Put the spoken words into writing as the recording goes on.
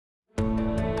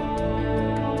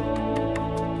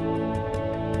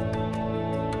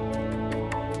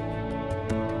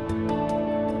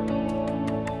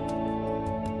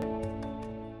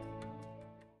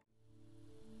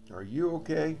you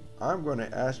okay? I'm going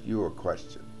to ask you a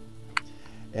question.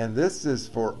 And this is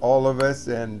for all of us,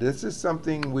 and this is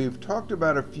something we've talked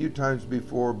about a few times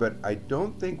before, but I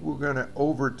don't think we're going to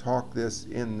over talk this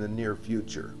in the near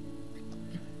future.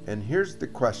 And here's the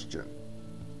question.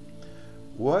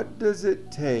 What does it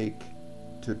take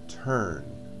to turn?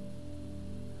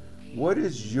 What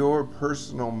is your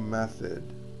personal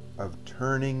method of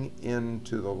turning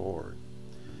into the Lord?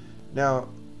 Now,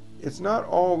 it's not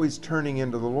always turning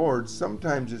into the Lord.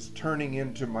 Sometimes it's turning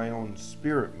into my own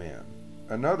spirit man.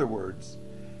 In other words,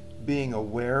 being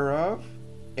aware of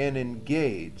and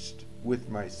engaged with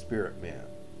my spirit man.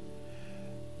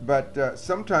 But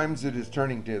sometimes it is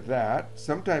turning to that.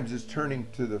 Sometimes it's turning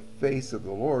to the face of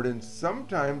the Lord. And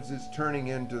sometimes it's turning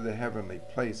into the heavenly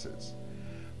places.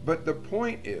 But the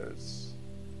point is,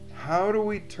 how do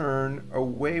we turn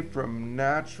away from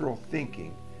natural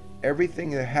thinking,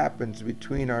 everything that happens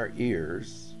between our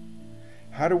ears?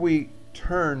 How do we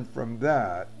turn from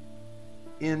that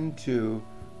into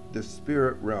the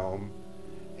spirit realm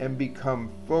and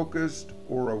become focused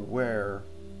or aware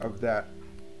of that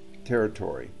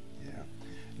territory? Yeah.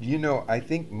 You know, I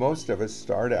think most of us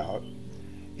start out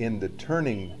in the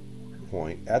turning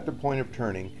point, at the point of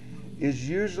turning, is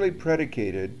usually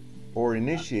predicated or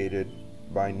initiated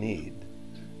by need.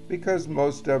 Because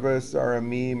most of us are a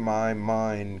me, my,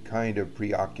 mine kind of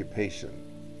preoccupation.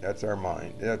 That's our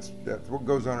mind. That's what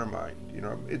goes on our mind. You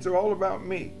know, it's all about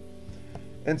me.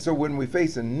 And so when we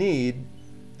face a need,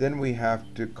 then we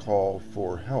have to call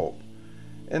for help.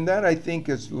 And that, I think,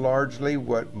 is largely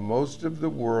what most of the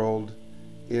world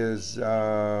is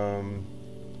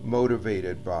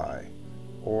motivated by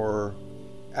or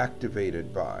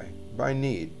activated by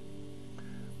need.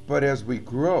 But as we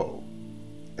grow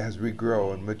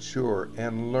and mature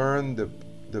and learn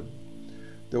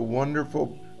the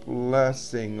wonderful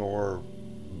blessing or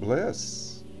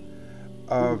bliss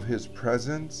of His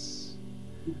presence,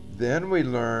 then we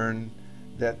learn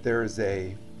that there's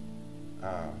a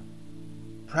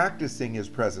practicing His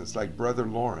presence, like Brother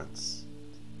Lawrence,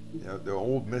 you know, the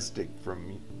old mystic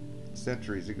from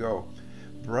centuries ago.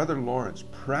 Brother Lawrence,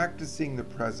 practicing the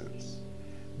presence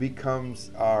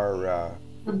becomes our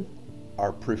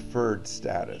preferred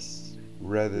status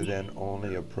rather than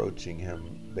only approaching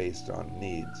Him based on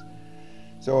needs.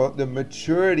 So the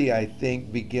maturity, I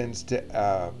think, begins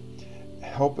to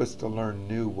help us to learn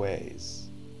new ways.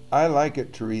 I like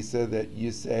it, Teresa, that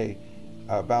you say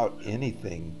about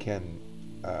anything can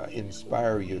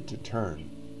inspire you to turn.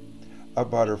 A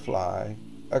butterfly,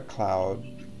 a cloud,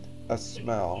 a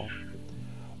smell.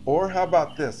 Or how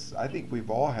about this? I think we've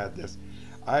all had this.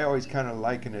 I always kind of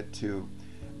liken it to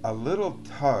a little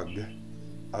tug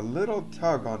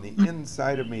on the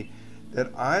inside of me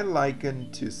that I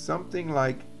liken to something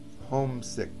like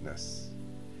homesickness.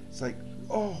 It's like,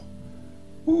 oh,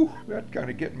 ooh, that's kind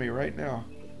of getting me right now.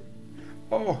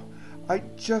 Oh, I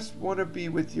just want to be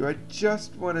with you. I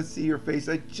just want to see your face.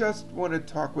 I just want to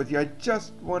talk with you. I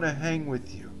just want to hang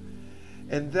with you.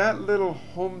 And that little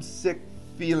homesick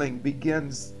feeling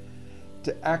begins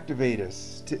to activate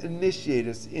us, to initiate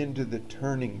us into the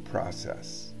turning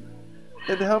process.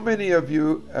 And how many of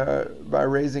you, by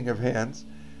raising of hands,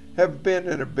 have been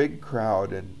in a big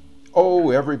crowd and,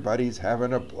 oh, everybody's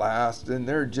having a blast and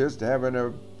they're just having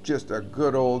a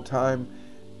good old time,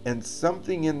 and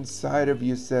something inside of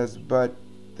you says, but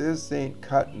this ain't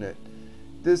cutting it.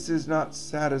 This is not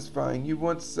satisfying. You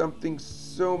want something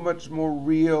so much more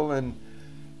real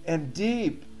and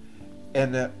deep.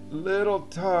 And that little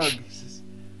tug says,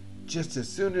 just as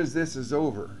soon as this is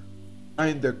over,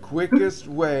 find the quickest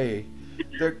way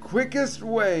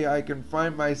I can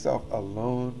find myself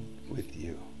alone with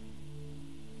you.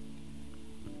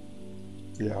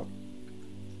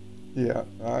 Yeah,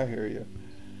 I hear you.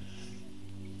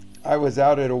 I was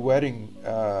out at a wedding,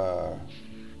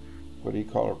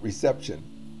 reception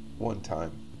one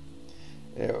time.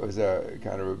 It was a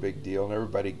kind of a big deal, and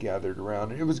everybody gathered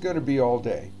around. It was going to be all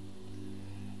day.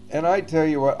 And I tell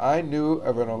you what, I knew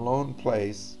of an alone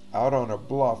place out on a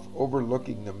bluff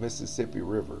overlooking the Mississippi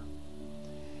River.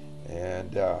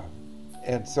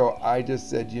 And so I just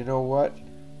said, you know what?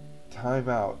 Time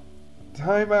out.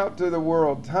 Time out to the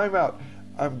world. Time out.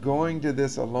 I'm going to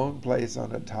this alone place on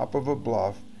the top of a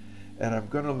bluff, and I'm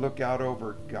going to look out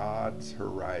over God's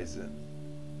horizon.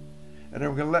 And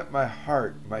I'm going to let my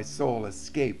heart, my soul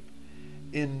escape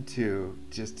into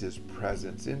just His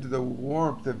presence, into the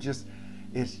warmth of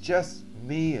it's just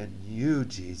me and you,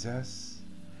 Jesus.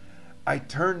 I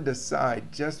turned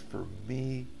aside just for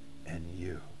me and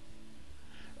you.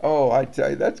 Oh, I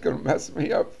tell you, that's going to mess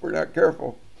me up if we're not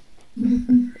careful.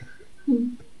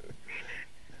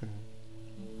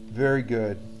 Very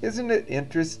good. Isn't it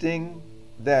interesting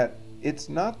that it's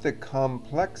not the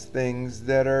complex things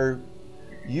that are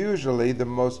usually the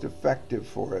most effective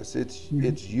for us? It's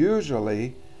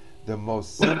usually the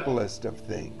most simplest of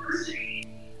things.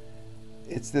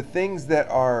 It's the things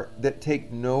that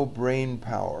take no brain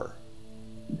power.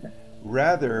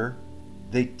 Rather,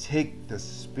 they take the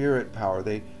spirit power.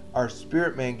 Our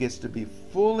spirit man gets to be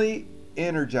fully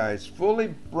energized, fully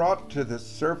brought to the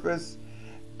surface,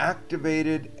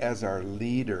 activated as our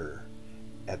leader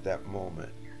at that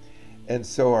moment. And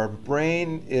so our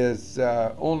brain is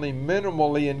only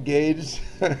minimally engaged,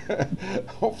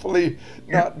 hopefully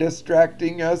not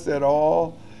distracting us at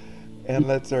all, and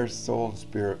lets our soul and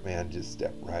spirit man just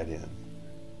step right in.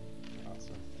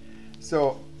 Awesome.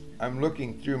 So I'm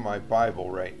looking through my Bible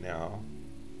right now,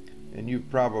 and you've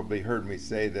probably heard me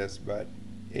say this, but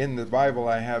in the Bible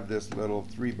I have this little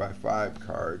 3x5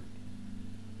 card,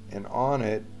 and on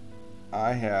it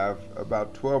I have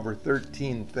about 12 or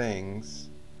 13 things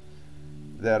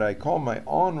that I call my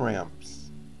on-ramps.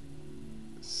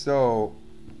 So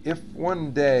if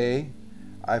one day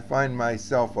I find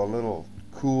myself a little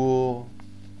cool,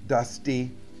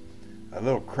 dusty, a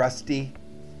little crusty,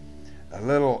 a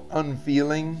little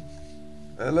unfeeling,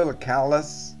 a little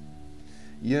callous,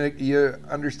 you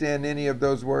understand any of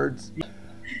those words?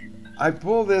 I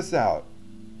pull this out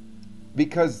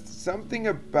because something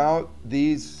about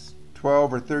these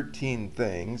 12 or 13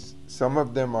 things, some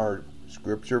of them are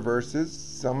scripture verses,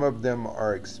 some of them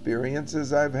are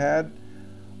experiences I've had.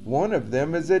 One of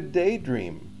them is a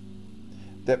daydream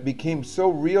that became so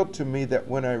real to me that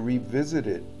when I revisit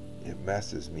it, it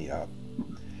messes me up.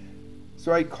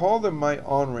 So I call them my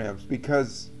on-ramps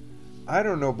because I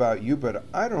don't know about you, but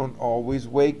I don't always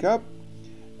wake up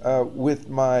with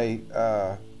my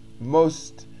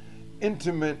most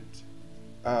intimate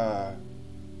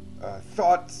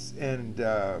thoughts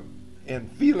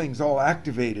and feelings all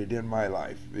activated in my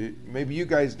life. Maybe you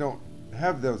guys don't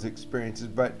have those experiences,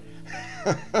 but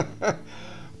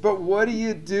but what do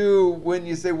you do when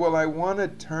you say, well, I want to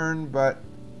turn, but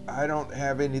I don't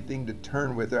have anything to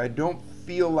turn with? I don't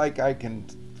feel like I can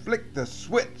flick the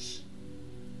switch.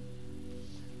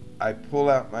 I pull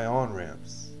out my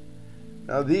on-ramps.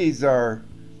 Now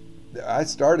I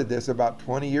started this about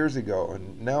 20 years ago,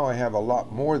 and now I have a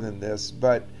lot more than this,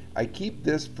 but I keep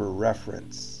this for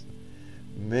reference.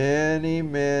 Many,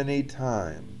 many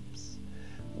times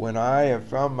when I have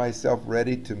found myself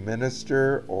ready to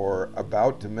minister or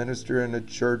about to minister in a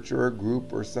church or a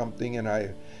group or something, and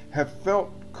I have felt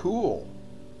cool,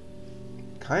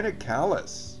 kind of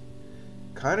callous,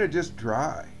 kind of just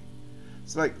dry.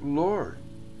 It's like, Lord,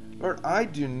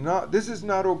 this is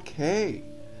not okay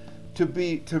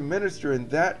to minister in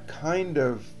that kind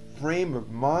of frame of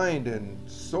mind and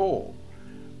soul.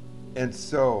 And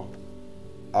so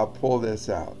I'll pull this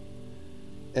out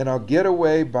and I'll get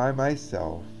away by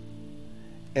myself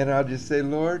and I'll just say,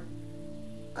 Lord,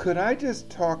 could I just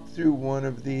talk through one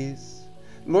of these?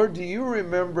 Lord, do you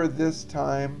remember this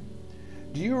time?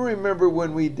 Do you remember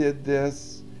when we did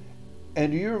this?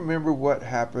 And do you remember what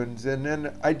happens? And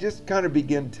then I just kind of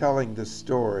begin telling the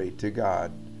story to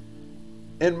God.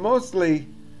 And mostly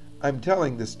I'm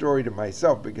telling the story to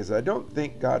myself because I don't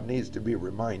think God needs to be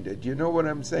reminded. You know what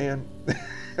I'm saying?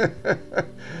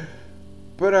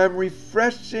 But I'm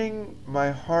refreshing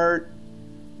my heart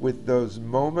with those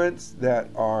moments that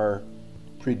are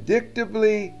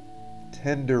predictably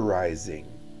tenderizing.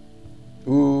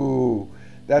 Ooh,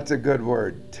 that's a good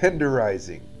word,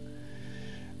 tenderizing.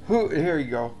 Here you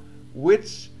go.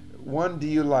 Which one do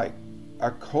you like?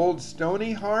 A cold,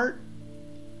 stony heart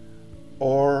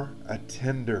or a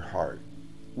tender heart?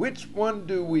 Which one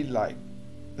do we like?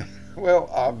 Well,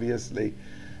 obviously,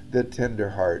 the tender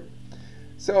heart.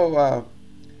 So,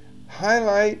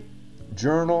 highlight,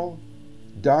 journal,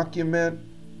 document,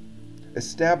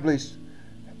 establish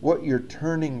what your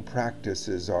turning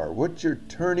practices are, what your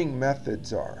turning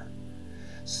methods are,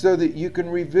 so that you can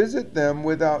revisit them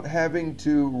without having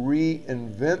to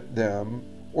reinvent them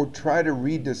or try to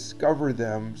rediscover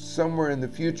them somewhere in the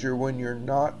future when you're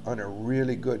not on a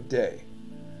really good day.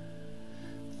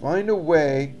 Find a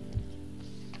way,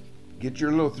 get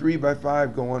your little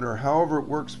 3x5 going or however it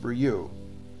works for you,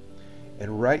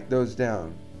 and write those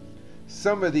down.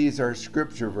 Some of these are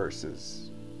scripture verses.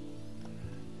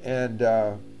 And,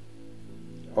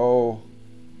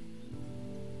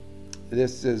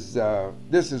 this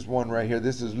is one right here.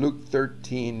 This is Luke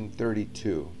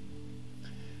 13:32.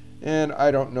 And I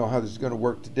don't know how this is going to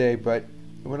work today, but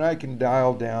when I can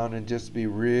dial down and just be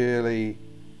really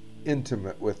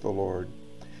intimate with the Lord,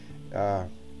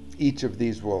 each of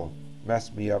these will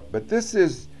mess me up. But this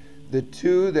is the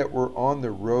two that were on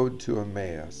the road to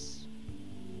Emmaus.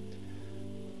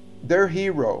 Their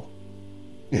hero,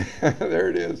 there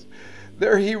it is,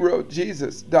 their hero,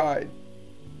 Jesus, died.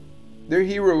 Their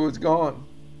hero was gone.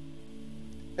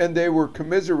 And they were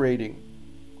commiserating.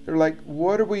 They're like,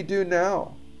 what do we do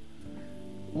now?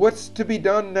 What's to be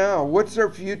done now? What's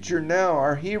our future now?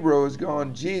 Our hero is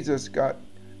gone. Jesus got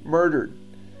murdered.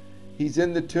 He's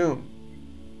in the tomb.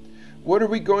 What are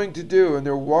we going to do? And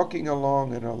they're walking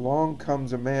along, and along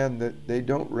comes a man that they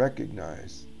don't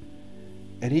recognize.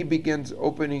 And he begins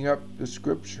opening up the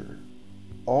scripture,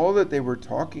 all that they were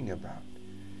talking about.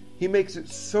 He makes it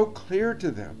so clear to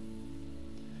them.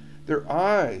 Their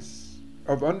eyes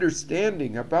of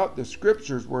understanding about the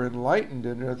scriptures were enlightened,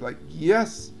 and they're like,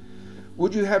 yes,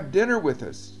 would you have dinner with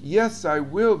us? Yes, I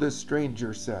will, this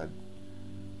stranger said.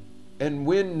 And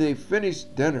when they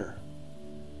finished dinner,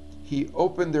 he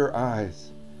opened their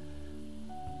eyes,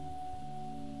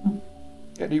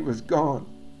 and he was gone.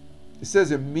 It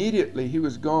says immediately he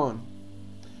was gone.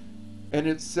 And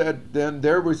it said then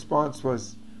their response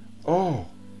was, oh,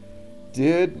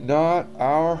 did not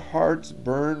our hearts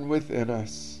burn within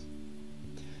us?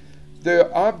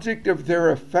 The object of their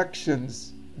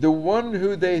affections, the one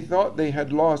who they thought they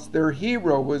had lost, their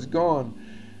hero, was gone.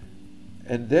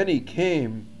 And then he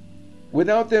came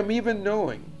without them even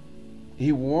knowing.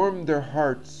 He warmed their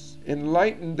hearts,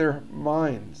 enlightened their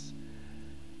minds,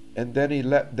 and then he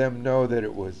let them know that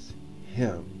it was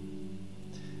him.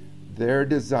 Their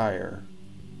desire,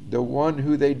 the one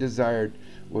who they desired,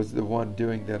 was the one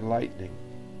doing the enlightening.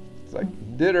 It's like,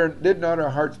 did not our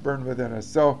hearts burn within us?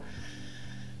 So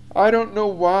I don't know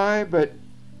why, but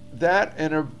that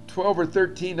and 12 or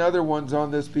 13 other ones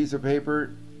on this piece of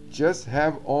paper just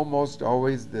have almost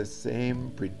always the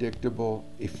same predictable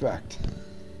effect.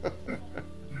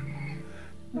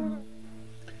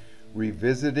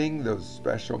 Revisiting those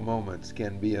special moments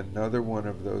can be another one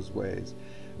of those ways.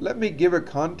 Let me give a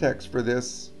context for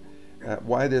this,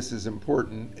 why this is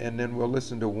important, and then we'll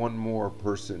listen to one more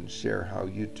person share how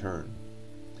you turn.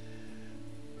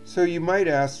 So you might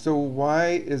ask, so why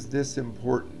is this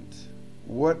important?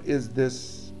 What is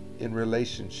this in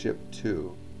relationship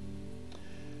to?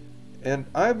 And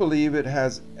I believe it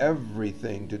has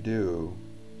everything to do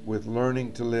with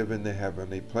learning to live in the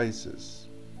heavenly places.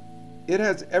 It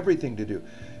has everything to do.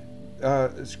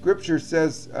 Scripture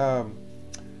says, I'm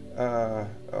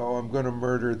going to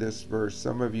murder this verse.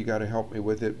 Some of you got to help me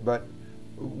with it. But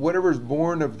whatever's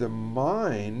born of the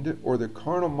mind or the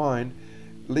carnal mind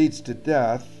leads to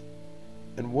death,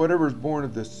 and whatever's born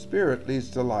of the Spirit leads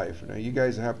to life. Now, you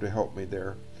guys have to help me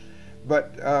there.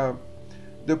 But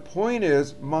the point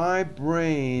is, my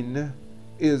brain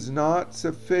is not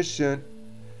sufficient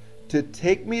to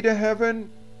take me to heaven,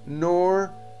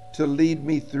 nor to lead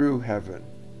me through heaven.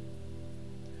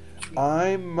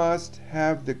 I must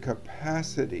have the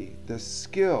capacity, the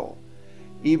skill,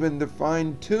 even the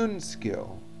fine-tuned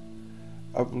skill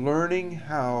of learning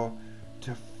how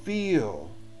to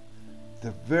feel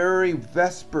the very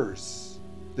vespers,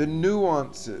 the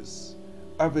nuances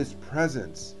of His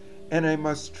presence. And I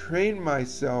must train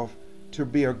myself to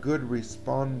be a good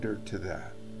responder to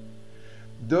that.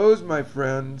 Those, my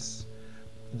friends,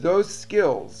 those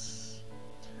skills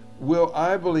will,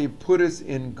 I believe, put us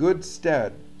in good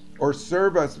stead or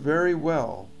serve us very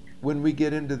well when we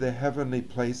get into the heavenly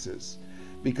places.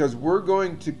 Because we're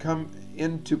going to come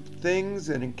into things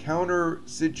and encounter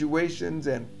situations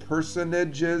and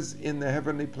personages in the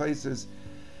heavenly places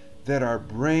that our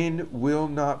brain will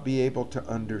not be able to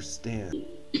understand.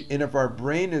 And if our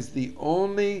brain is the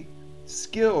only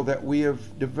skill that we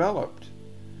have developed,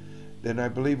 then I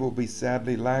believe we'll be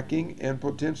sadly lacking and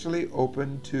potentially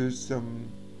open to some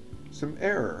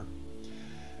error.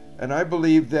 And I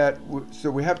believe that,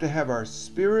 so we have to have our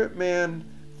spirit man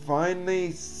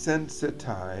finely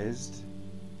sensitized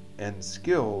and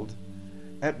skilled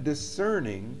at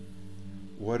discerning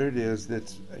what it is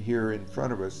that's here in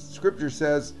front of us. Scripture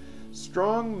says,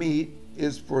 strong meat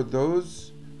is for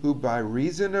those who by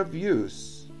reason of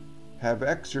use have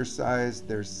exercised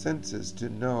their senses to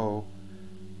know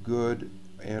good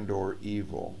and or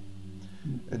evil.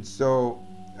 And so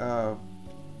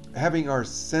having our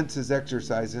senses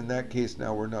exercised, in that case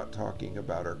now we're not talking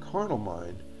about our carnal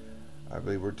mind. I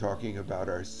believe we're talking about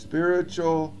our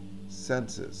spiritual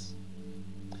senses.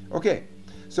 Okay,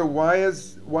 so why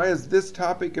is this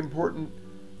topic important?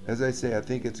 As I say, I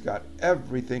think it's got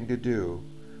everything to do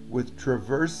with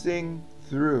traversing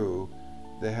through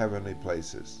the heavenly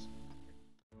places.